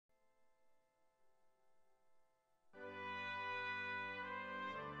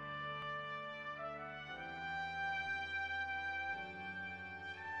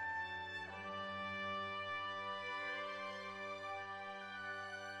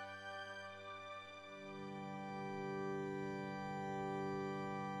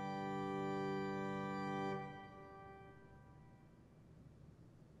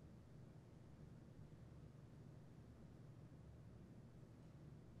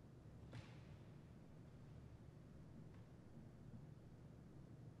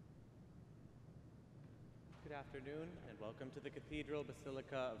Good afternoon, and welcome to the Cathedral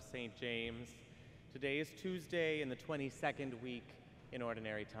Basilica of St. James. Today is Tuesday in the 22nd week in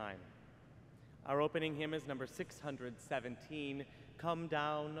Ordinary Time. Our opening hymn is number 617, Come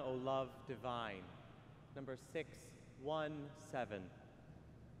Down, O Love Divine, number 617.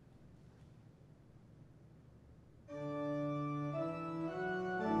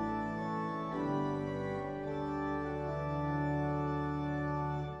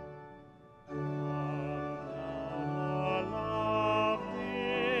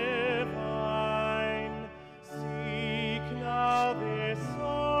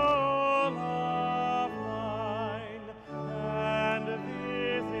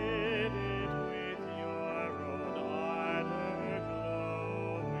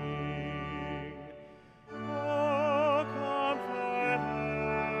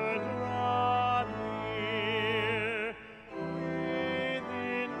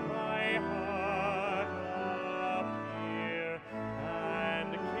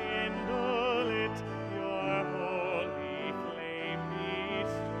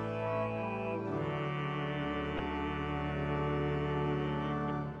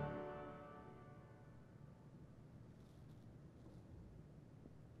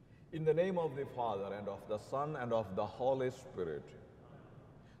 In the name of the Father, and of the Son, and of the Holy Spirit,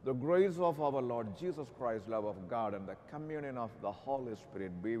 the grace of our Lord Jesus Christ, love of God, and the communion of the Holy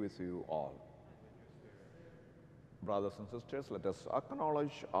Spirit be with you all. Brothers and sisters, let us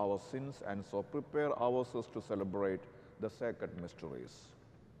acknowledge our sins and so prepare ourselves to celebrate the sacred mysteries.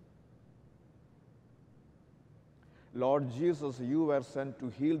 Lord Jesus, you were sent to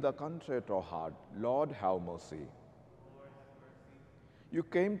heal the contrite of heart. Lord, have mercy. You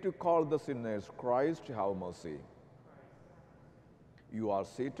came to call the sinners. Christ, have mercy. You are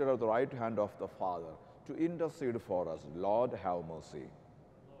seated at the right hand of the Father to intercede for us. Lord, have mercy.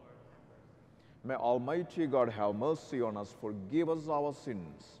 May Almighty God have mercy on us, forgive us our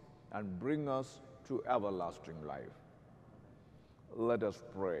sins, and bring us to everlasting life. Let us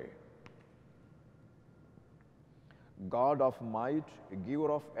pray. God of might,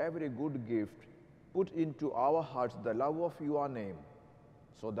 giver of every good gift, put into our hearts the love of your name,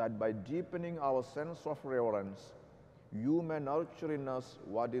 so that by deepening our sense of reverence, you may nurture in us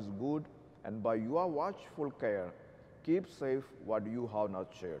what is good, and by your watchful care, keep safe what you have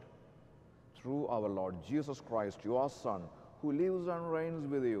nurtured. Through our Lord Jesus Christ, your Son, who lives and reigns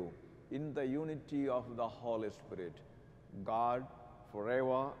with you in the unity of the Holy Spirit, God,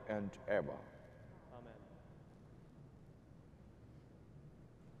 forever and ever. Amen.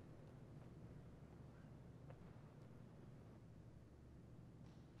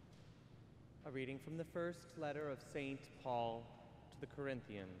 A reading from the first letter of St. Paul to the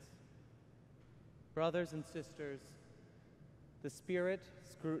Corinthians. Brothers and sisters, the Spirit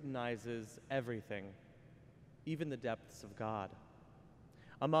scrutinizes everything, even the depths of God.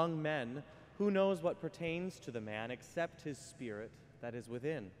 Among men, who knows what pertains to the man except his spirit that is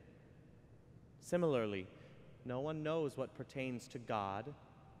within? Similarly, no one knows what pertains to God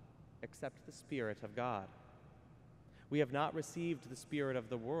except the Spirit of God. We have not received the spirit of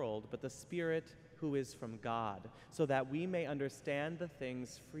the world, but the Spirit who is from God, so that we may understand the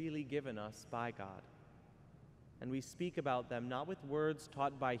things freely given us by God. And we speak about them not with words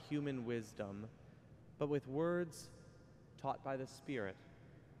taught by human wisdom, but with words taught by the Spirit,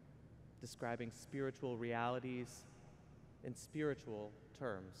 describing spiritual realities in spiritual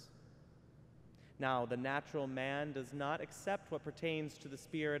terms. Now, the natural man does not accept what pertains to the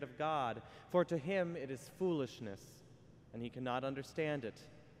Spirit of God, for to him it is foolishness, and he cannot understand it,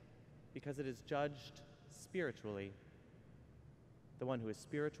 because it is judged spiritually. The one who is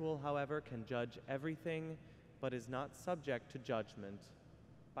spiritual, however, can judge everything, but is not subject to judgment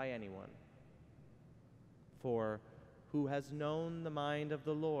by anyone. For who has known the mind of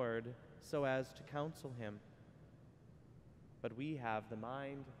the Lord so as to counsel him? But we have the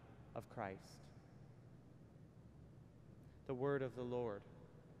mind of Christ. The word of the Lord.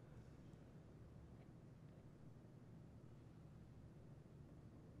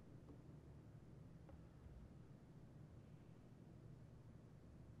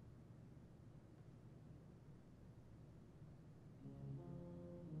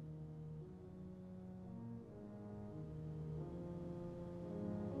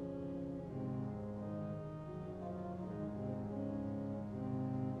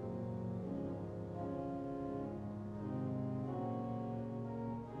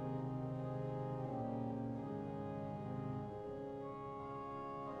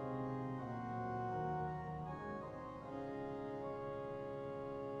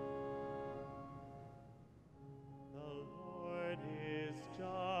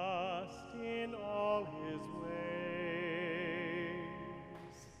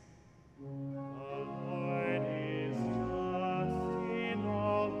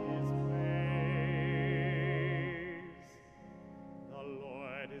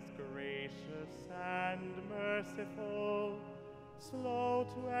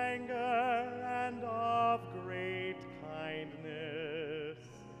 to anger and of great kindness.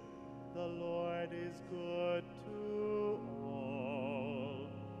 The Lord is good to all,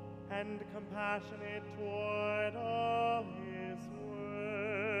 and compassionate toward all his works.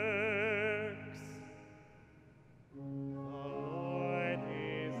 The Lord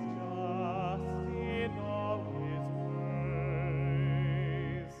is just in all his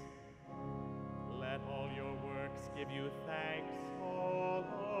ways. Let all your works give you thanks, O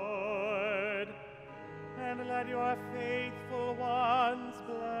Lord, and let your faithful ones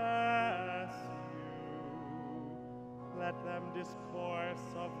bless you. Let them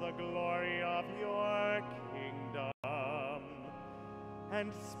discourse of the glory of your kingdom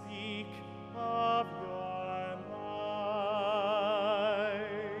and speak of your might.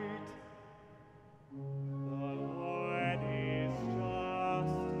 The Lord is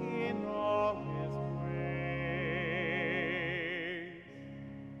just in all his ways,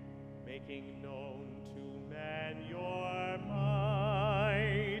 making known to men your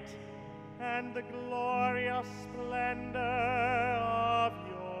might and the glorious splendor of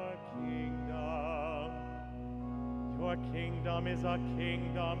your kingdom. Your kingdom is a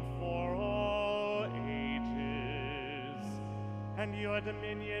kingdom for all ages, and your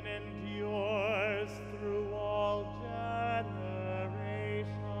dominion endures through all generations.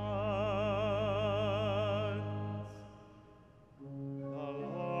 The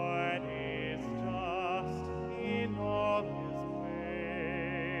Lord is just in all his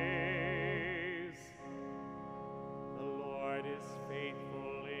ways. The Lord is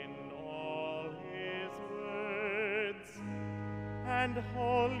faithful in all his words, and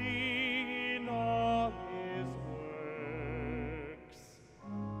holy in all his works.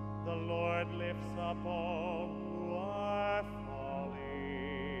 The Lord lifts up all who are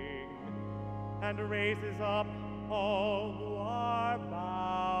falling, and raises up all who are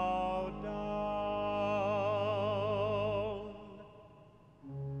bowed down.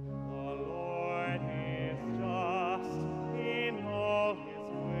 The Lord is just in all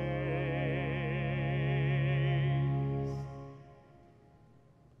his ways.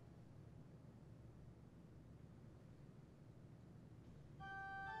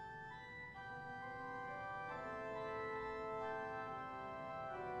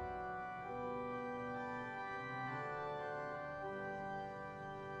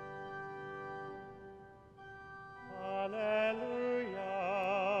 Alleluia,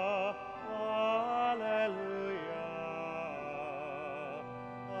 alleluia,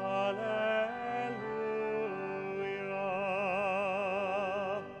 alleluia.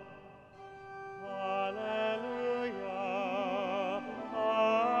 Alleluia,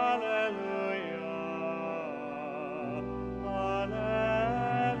 alleluia,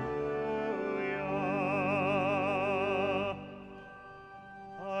 alleluia.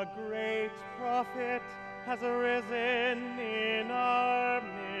 A great prophet has arisen in our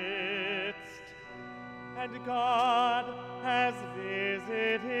midst, and God has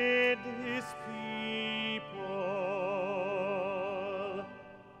visited his people.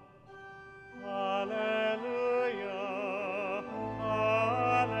 Alleluia,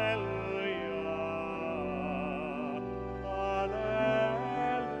 alleluia, alleluia.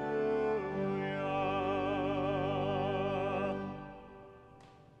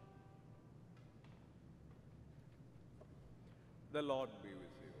 The Lord be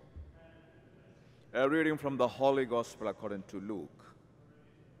with you. A reading from the Holy Gospel according to Luke.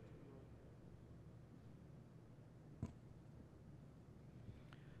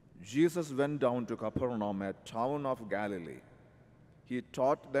 Jesus went down to Capernaum, a town of Galilee. He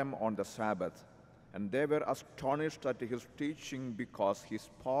taught them on the Sabbath, and they were astonished at his teaching because he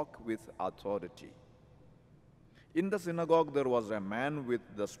spoke with authority. In the synagogue there was a man with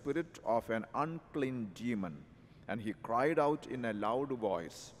the spirit of an unclean demon, and he cried out in a loud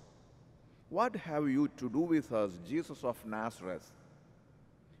voice, "What have you to do with us, Jesus of Nazareth?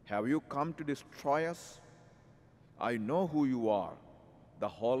 Have you come to destroy us? I know who you are, the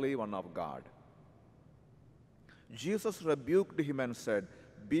Holy One of God." Jesus rebuked him and said,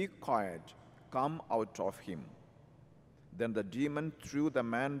 "Be quiet, come out of him." Then the demon threw the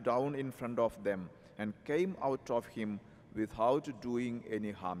man down in front of them and came out of him without doing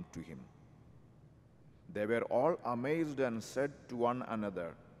any harm to him. They were all amazed and said to one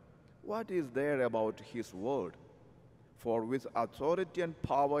another, "What is there about his word? For with authority and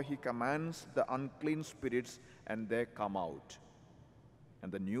power he commands the unclean spirits, and they come out."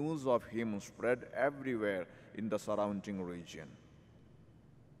 And the news of him spread everywhere in the surrounding region.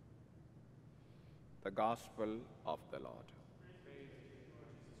 The Gospel of the Lord.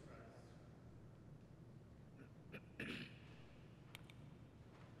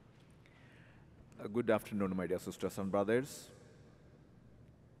 Good afternoon, my dear sisters and brothers.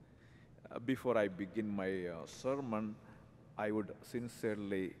 Before I begin my sermon, I would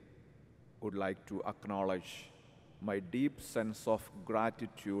sincerely like to acknowledge my deep sense of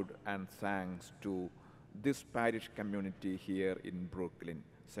gratitude and thanks to this parish community here in Brooklyn,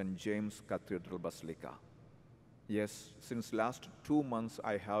 St. James Cathedral Basilica. Yes, since last 2 months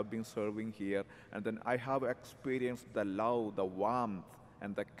I have been serving here, and then I have experienced the love, the warmth,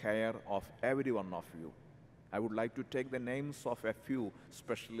 and the care of every one of you. I would like to take the names of a few,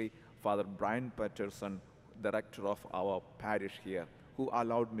 especially Father Brian Patterson, director of our parish here, who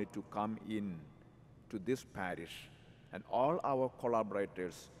allowed me to come in to this parish, and all our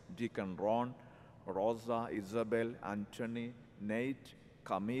collaborators, Deacon Ron, Rosa, Isabel, Anthony, Nate,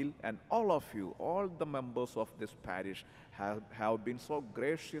 Camille, and all of you, all the members of this parish have been so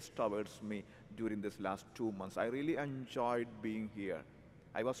gracious towards me during this last 2 months. I really enjoyed being here.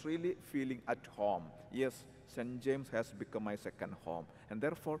 I was really feeling at home. Yes, St. James has become my second home, and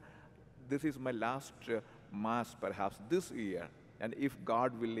therefore this is my last Mass perhaps this year, and if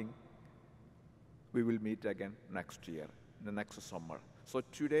God willing, we will meet again next year, the next summer. So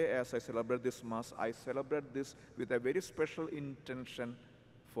today, as I celebrate this Mass, I celebrate this with a very special intention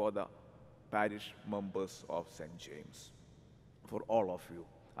for the parish members of St. James, for all of you.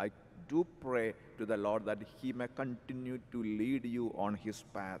 I do pray to the Lord that He may continue to lead you on His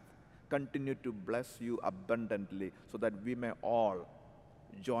path, continue to bless you abundantly, so that we may all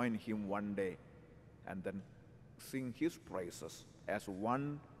join Him one day and then sing His praises as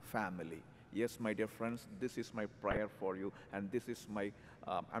one family. Yes, my dear friends, this is my prayer for you, and this is my,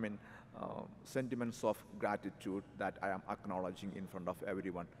 sentiments of gratitude that I am acknowledging in front of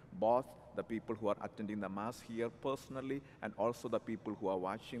everyone, both the people who are attending the Mass here personally and also the people who are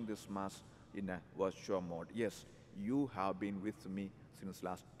watching this Mass in a virtual mode. Yes, you have been with me since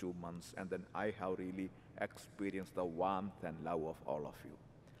last 2 months, and then I have really experienced the warmth and love of all of you.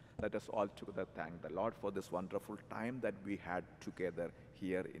 Let us all together thank the Lord for this wonderful time that we had together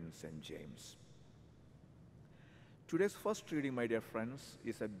here in St. James. Today's first reading, my dear friends,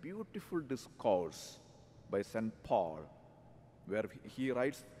 is a beautiful discourse by St. Paul, where he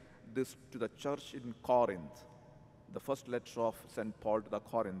writes this to the church in Corinth, the first letter of St. Paul to the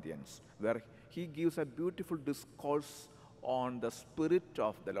Corinthians, where he gives a beautiful discourse on the Spirit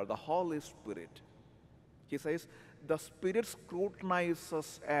of the Lord, the Holy Spirit. He says, the Spirit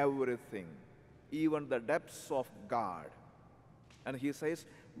scrutinizes everything, even the depths of God. And he says,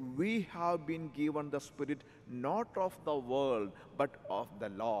 we have been given the Spirit not of the world, but of the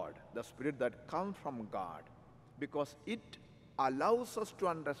Lord, the Spirit that comes from God, because it allows us to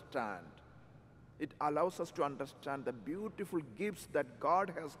understand. It allows us to understand the beautiful gifts that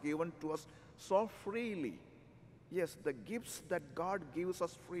God has given to us so freely. Yes, the gifts that God gives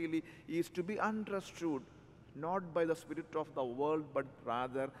us freely is to be understood not by the spirit of the world, but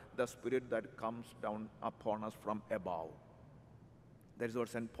rather the Spirit that comes down upon us from above. That is what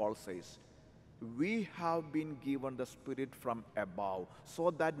St. Paul says. We have been given the Spirit from above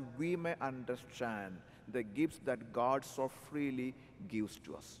so that we may understand the gifts that God so freely gives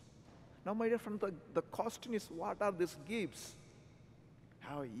to us. Now, my dear friend, the question is, what are these gifts?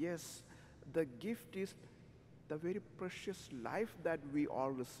 Yes, the gift is the very precious life that we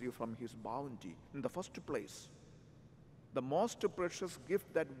all receive from His bounty. In the first place, the most precious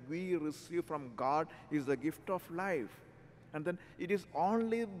gift that we receive from God is the gift of life. And then it is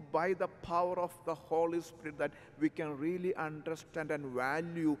only by the power of the Holy Spirit that we can really understand and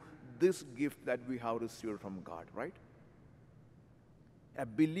value this gift that we have received from God, right? A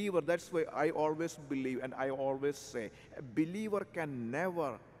believer, that's why I always believe and I always say, a believer can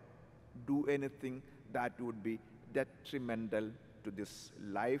never do anything that would be detrimental to this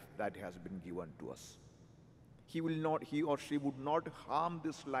life that has been given to us. He or she would not harm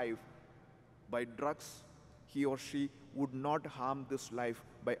this life by drugs. He or she would not harm this life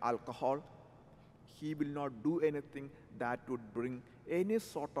by alcohol. He will not do anything that would bring any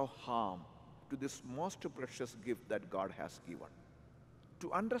sort of harm to this most precious gift that God has given.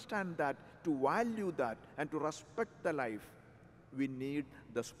 To understand that, to value that, and to respect the life, we need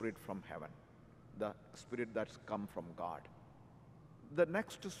the Spirit from heaven, the Spirit that's come from God. The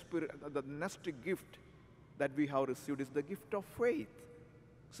next gift that we have received is the gift of faith.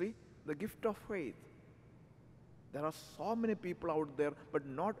 See, the gift of faith. There are so many people out there, but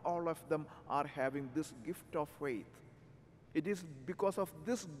not all of them are having this gift of faith. It is because of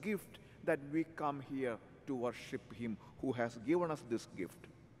this gift that we come here to worship Him who has given us this gift.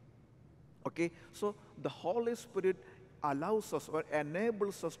 Okay, so the Holy Spirit allows us or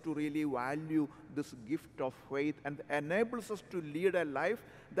enables us to really value this gift of faith and enables us to lead a life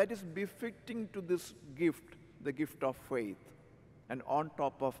that is befitting to this gift, the gift of faith. And on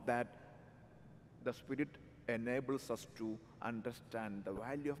top of that, the Spirit enables us to understand the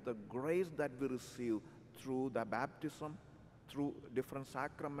value of the grace that we receive through the baptism, through different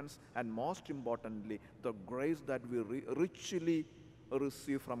sacraments, and most importantly, the grace that we richly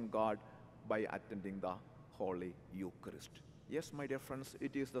receive from God by attending the Holy Eucharist. Yes, my dear friends,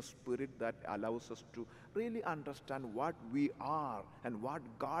 it is the Spirit that allows us to really understand what we are and what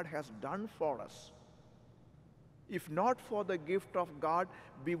God has done for us. If not for the gift of God,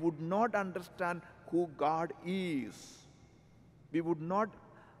 we would not understand who God is. We would not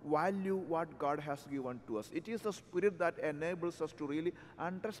value what God has given to us. It is the Spirit that enables us to really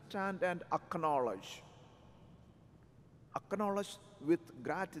understand and acknowledge with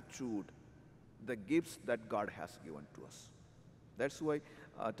gratitude the gifts that God has given to us. That's why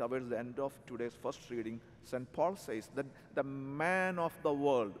towards the end of today's first reading, St. Paul says that the man of the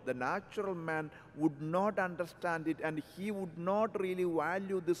world, the natural man, would not understand it, and he would not really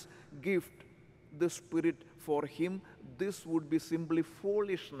value this gift, the Spirit. For him, this would be simply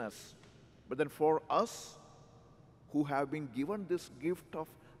foolishness. But then for us, who have been given this gift of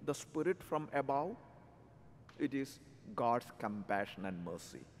the Spirit from above, it is God's compassion and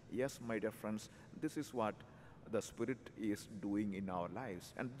mercy. Yes, my dear friends, this is what the Spirit is doing in our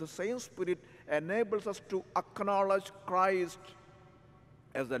lives. And the same Spirit enables us to acknowledge Christ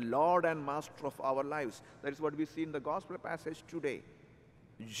as the Lord and Master of our lives. That is what we see in the Gospel passage today.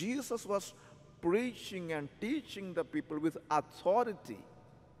 Jesus was preaching and teaching the people with authority.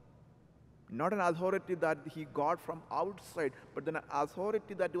 Not an authority that he got from outside, but an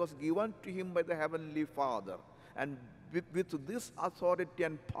authority that was given to him by the Heavenly Father. And with this authority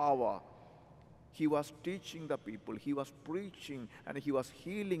and power, he was teaching the people, he was preaching, and he was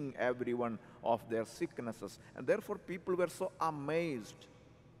healing everyone of their sicknesses. And therefore people were so amazed.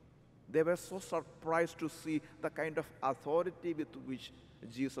 They were so surprised to see the kind of authority with which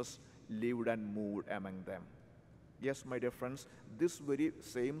Jesus lived and moved among them. Yes, my dear friends, this very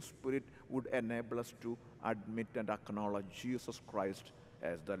same Spirit would enable us to admit and acknowledge Jesus Christ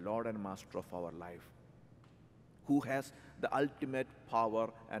as the Lord and Master of our life, who has the ultimate power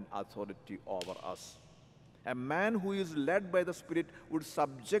and authority over us. A man who is led by the Spirit would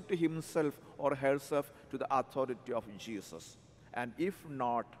subject himself or herself to the authority of Jesus. And if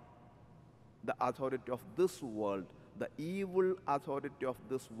not, the authority of this world, the evil authority of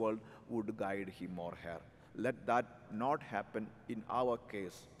this world would guide him or her. Let that not happen in our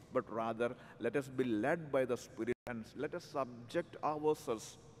case, but rather let us be led by the Spirit and let us subject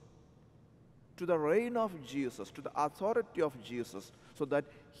ourselves to the reign of Jesus, to the authority of Jesus, so that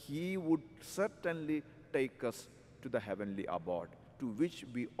he would certainly take us to the heavenly abode, to which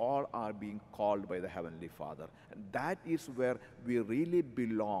we all are being called by the Heavenly Father. And that is where we really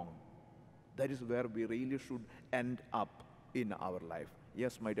belong. That is where we really should end up in our life.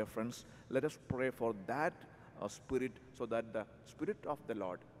 Yes, my dear friends, let us pray for that Spirit, so that the Spirit of the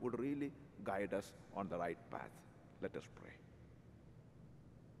Lord would really guide us on the right path. Let us pray.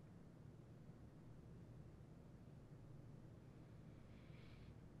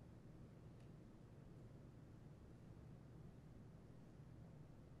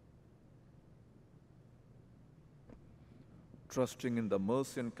 Trusting in the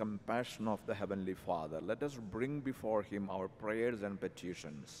mercy and compassion of the Heavenly Father, let us bring before him our prayers and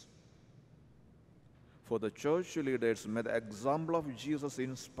petitions. For the church leaders, may the example of Jesus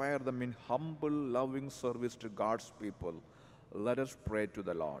inspire them in humble, loving service to God's people. Let us pray to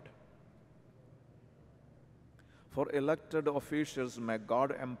the Lord. For elected officials, may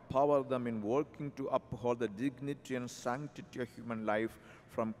God empower them in working to uphold the dignity and sanctity of human life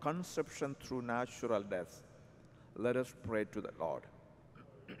from conception through natural death. Let us pray to the Lord.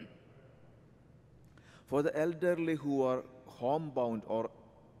 For the elderly who are homebound or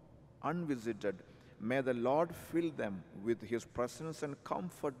unvisited, may the Lord fill them with his presence and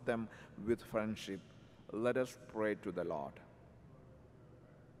comfort them with friendship. Let us pray to the Lord.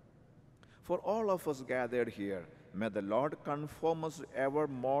 For all of us gathered here, may the Lord conform us ever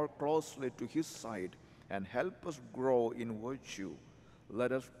more closely to his side and help us grow in virtue.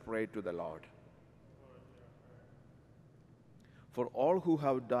 Let us pray to the Lord. For all who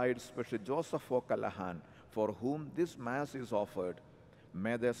have died, especially Joseph O'Callaghan, for whom this Mass is offered,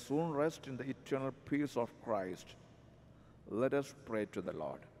 may they soon rest in the eternal peace of Christ. Let us pray to the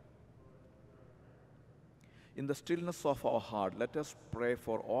Lord. In the stillness of our heart, let us pray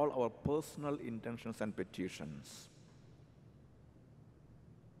for all our personal intentions and petitions.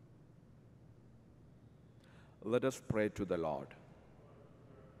 Let us pray to the Lord.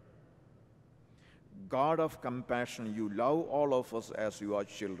 God of compassion, you love all of us as your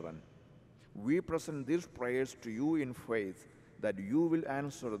children. We present these prayers to you in faith that you will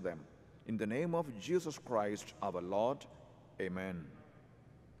answer them. In the name of Jesus Christ, our Lord. Amen.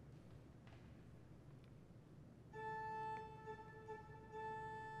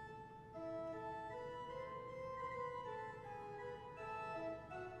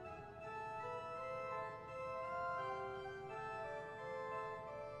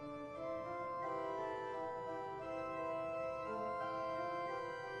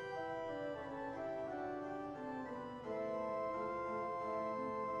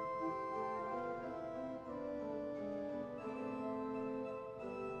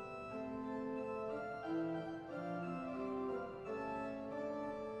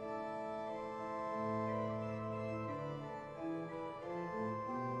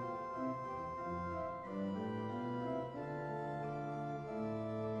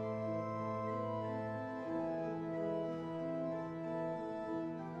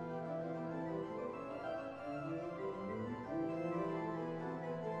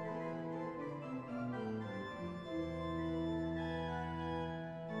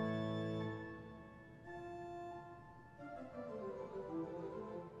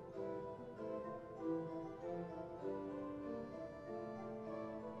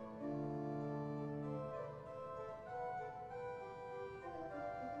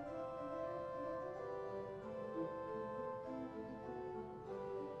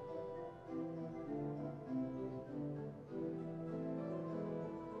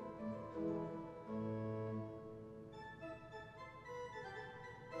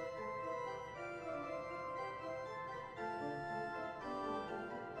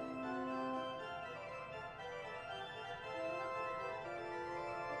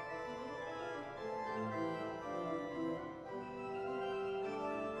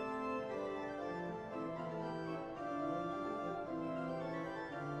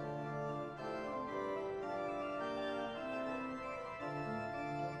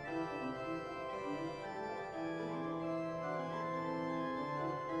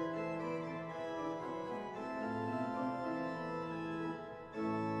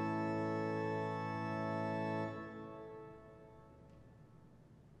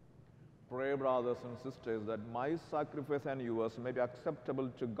 Pray, brothers and sisters, that my sacrifice and yours may be acceptable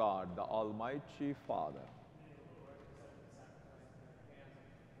to God, the Almighty Father.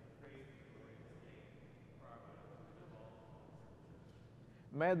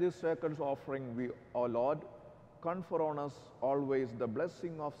 May this sacred offering, we, O Lord, confer on us always the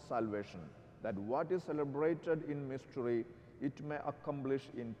blessing of salvation, that what is celebrated in mystery, it may accomplish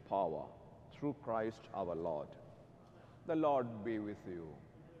in power, through Christ our Lord. The Lord be with you.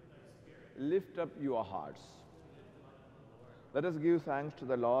 Lift up your hearts. Let us give thanks to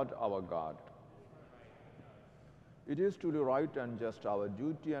the Lord our God. It is truly right and just, our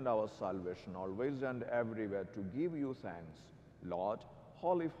duty and our salvation, always and everywhere, to give you thanks, Lord,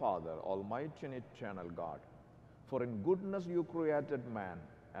 Holy Father, Almighty and eternal God. For in goodness you created man,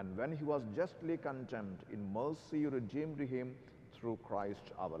 and when he was justly condemned, in mercy you redeemed him through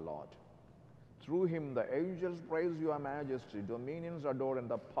Christ our Lord. Through him the angels praise your majesty, dominions adore, and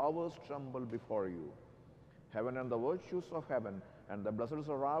the powers tremble before you. Heaven and the virtues of heaven and the blessed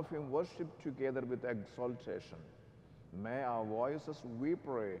seraphim worship together with exaltation. May our voices, we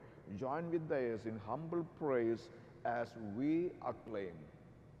pray, join with theirs in humble praise as we acclaim.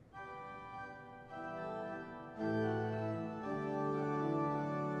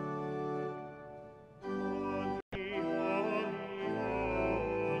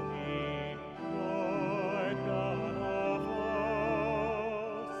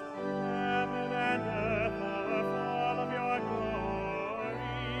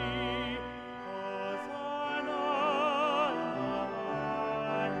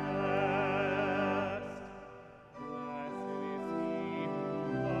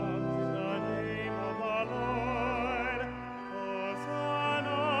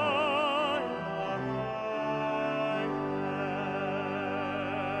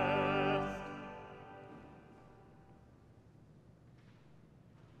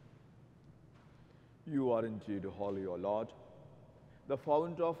 You are indeed holy, O Lord, the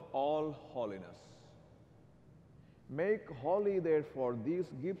fount of all holiness. Make holy, therefore, these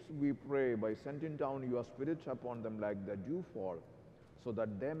gifts, we pray, by sending down your Spirit upon them like the dewfall, so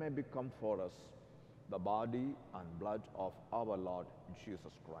that they may become for us the body and blood of our Lord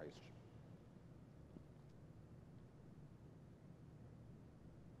Jesus Christ.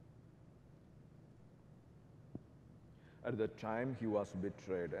 At the time he was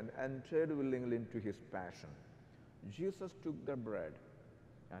betrayed and entered willingly into his passion, Jesus took the bread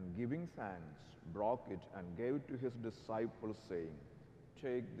and giving thanks, broke it and gave it to his disciples, saying,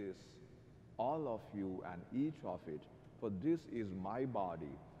 "Take this, all of you, and eat of it, for this is my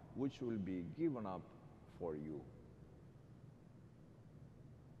body, which will be given up for you."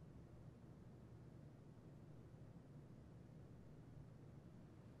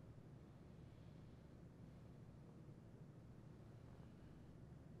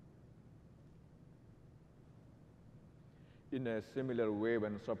 In a similar way,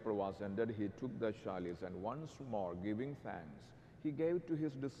 when supper was ended, he took the chalice, and once more giving thanks, he gave it to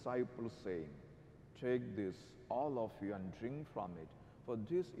his disciples, saying, "Take this, all of you, and drink from it, for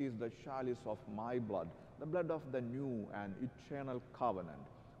this is the chalice of my blood, the blood of the new and eternal covenant,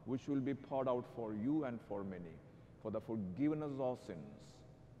 which will be poured out for you and for many, for the forgiveness of sins.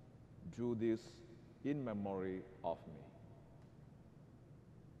 Do this in memory of me."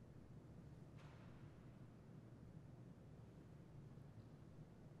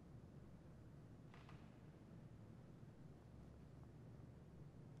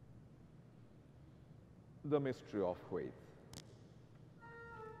 The mystery of faith.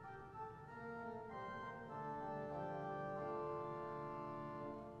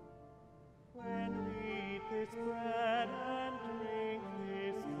 When we eat this bread and drink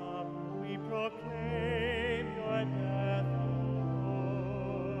this cup, we proclaim your death, O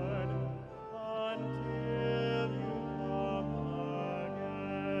Lord, until you come again.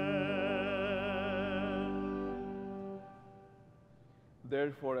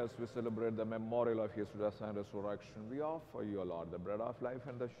 Therefore, as we celebrate the memorial of his death and resurrection, we offer you, O Lord, the bread of life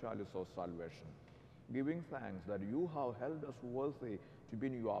and the chalice of salvation, giving thanks that you have held us worthy to be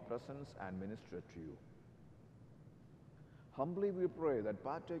in your presence and minister to you. Humbly we pray that,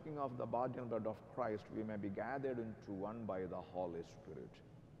 partaking of the body and blood of Christ, we may be gathered into one by the Holy Spirit.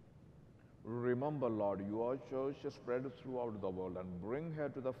 Remember, Lord, your church is spread throughout the world, and bring her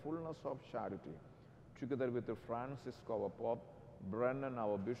to the fullness of charity, together with Francis, our Pope, Brennan,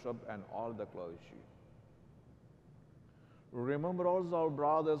 our Bishop, and all the clergy. Remember also our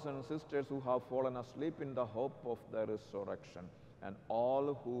brothers and sisters who have fallen asleep in the hope of the resurrection, and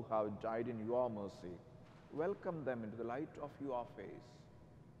all who have died in your mercy. Welcome them into the light of your face.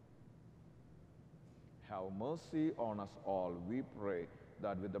 Have mercy on us all, we pray,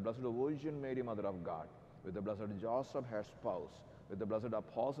 that with the Blessed Virgin Mary, Mother of God, with the Blessed Joseph, her spouse, with the blessed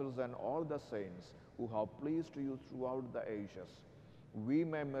apostles and all the saints who have pleased you throughout the ages, we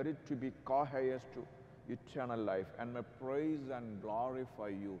may merit to be co-heirs to eternal life, and may praise and glorify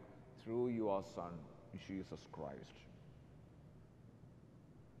you through your Son, Jesus Christ.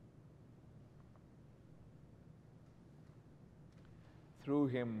 Through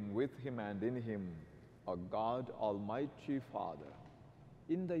him, with him, and in him, O God, Almighty Father,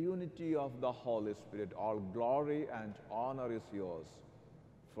 in the unity of the Holy Spirit, all glory and honor is yours,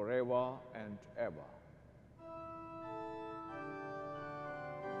 forever and ever.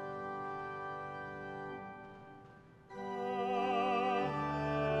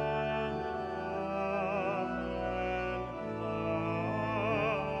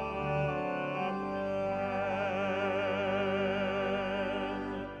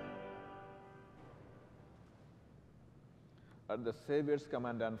 At the Savior's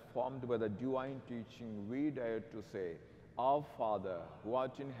command and formed by the divine teaching, we dare to say, Our Father, who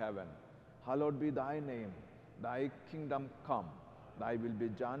art in heaven, hallowed be thy name. Thy kingdom come, thy will be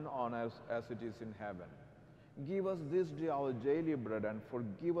done on earth as it is in heaven. Give us this day our daily bread, and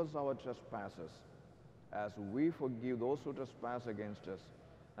forgive us our trespasses, as we forgive those who trespass against us.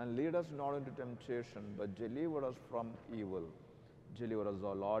 And lead us not into temptation, but deliver us from evil. Deliver us,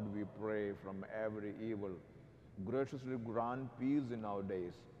 O Lord, we pray, from every evil. Graciously grant peace in our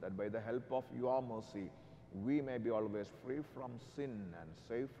days, that by the help of your mercy we may be always free from sin and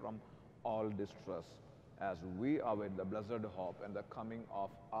safe from all distress, as we await the blessed hope and the coming of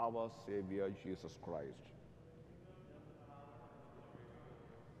our Savior Jesus Christ.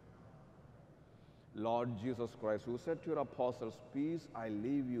 Lord Jesus Christ, who said to your apostles, "Peace I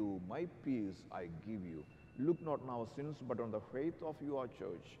leave you, my peace I give you," look not on our sins, but on the faith of your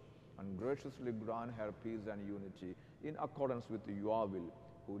church, and graciously grant her peace and unity in accordance with your will,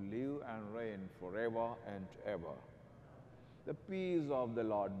 who live and reign forever and ever. The peace of the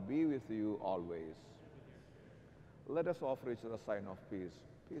Lord be with you always. Let us offer each other a sign of peace.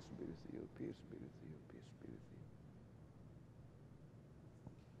 Peace be with you, peace be with you, peace be with you.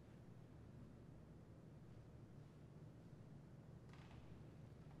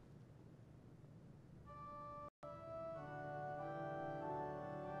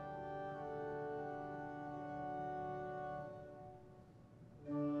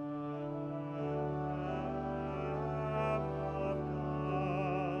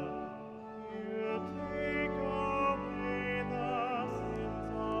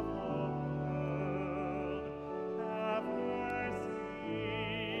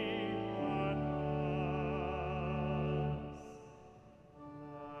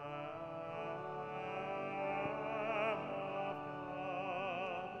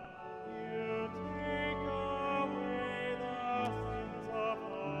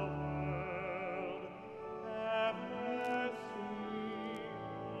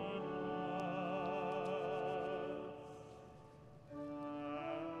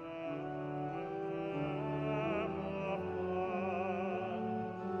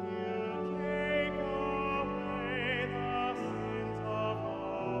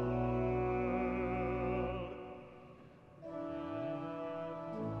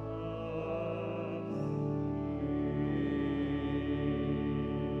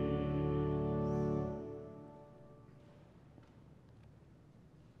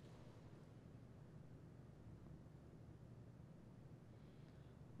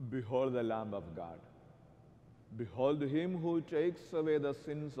 Behold the Lamb of God. Behold him who takes away the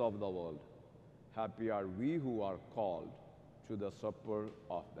sins of the world. Happy are we who are called to the supper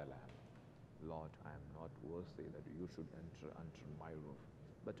of the Lamb. Lord, I am not worthy that you should enter under my roof,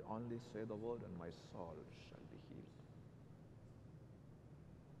 but only say the word and my soul shall be healed.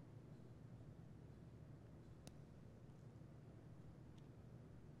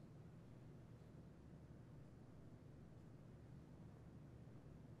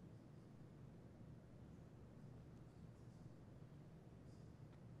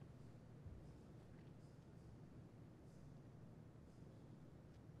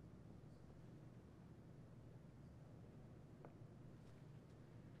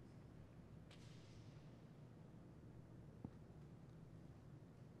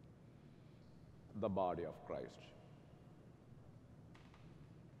 The body of Christ.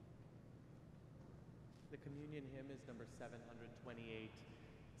 The communion hymn is number 728.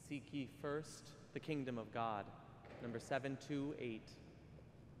 Seek ye first the kingdom of God, number 728.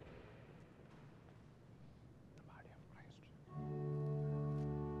 The body of Christ.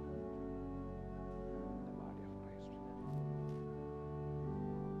 The body of Christ.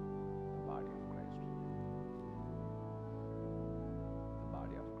 The body of Christ. The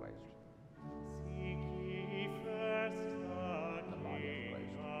body of Christ. Seek ye first the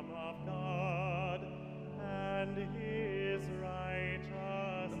kingdom of God and his righteousness,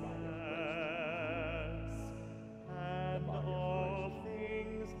 and all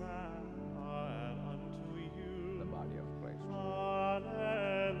things that are unto you. The body of Christ. Hallelujah,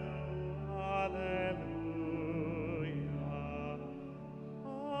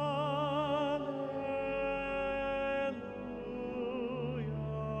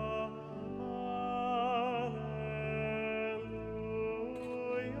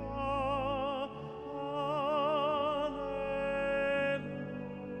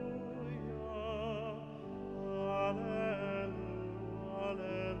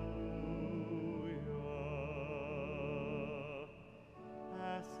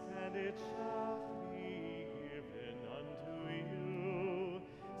 Ask and it shall be given unto you.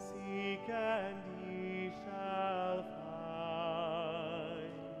 Seek and ye shall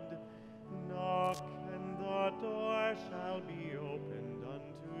find. Knock and the door shall be opened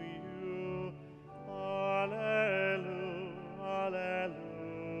unto you. Hallelujah, hallelujah.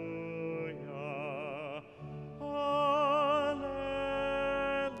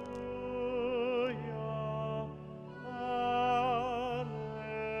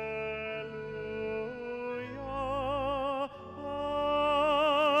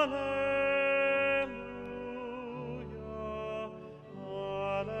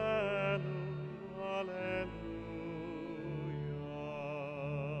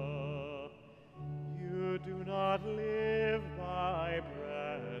 You do not live by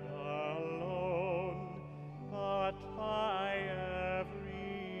bread alone, but by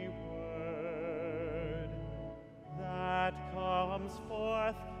every word that comes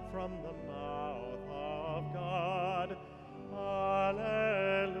forth from the mouth of God.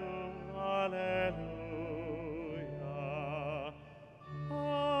 Hallelujah, hallelujah.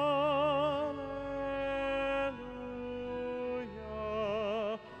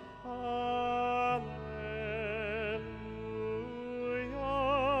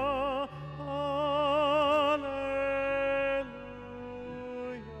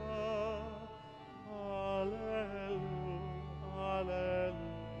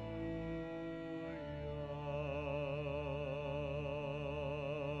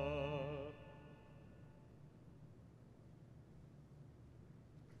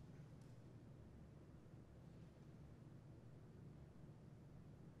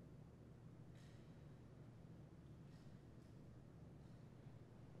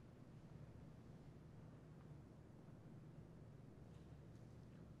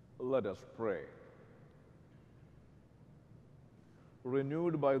 Let us pray.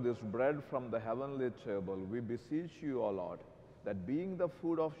 Renewed by this bread from the heavenly table, we beseech you, O Lord, that being the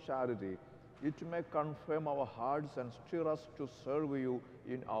food of charity, it may confirm our hearts and stir us to serve you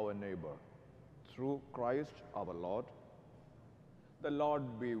in our neighbor. Through Christ our Lord. The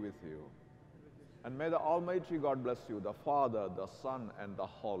Lord be with you. And may the Almighty God bless you, the Father, the Son, and the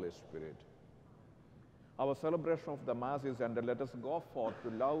Holy Spirit. Our celebration of the Mass is ended. Let us go forth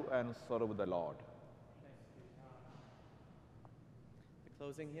to love and serve the Lord. The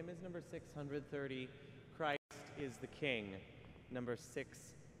closing hymn is number 630, Christ is the King, number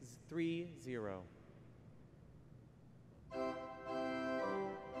 630.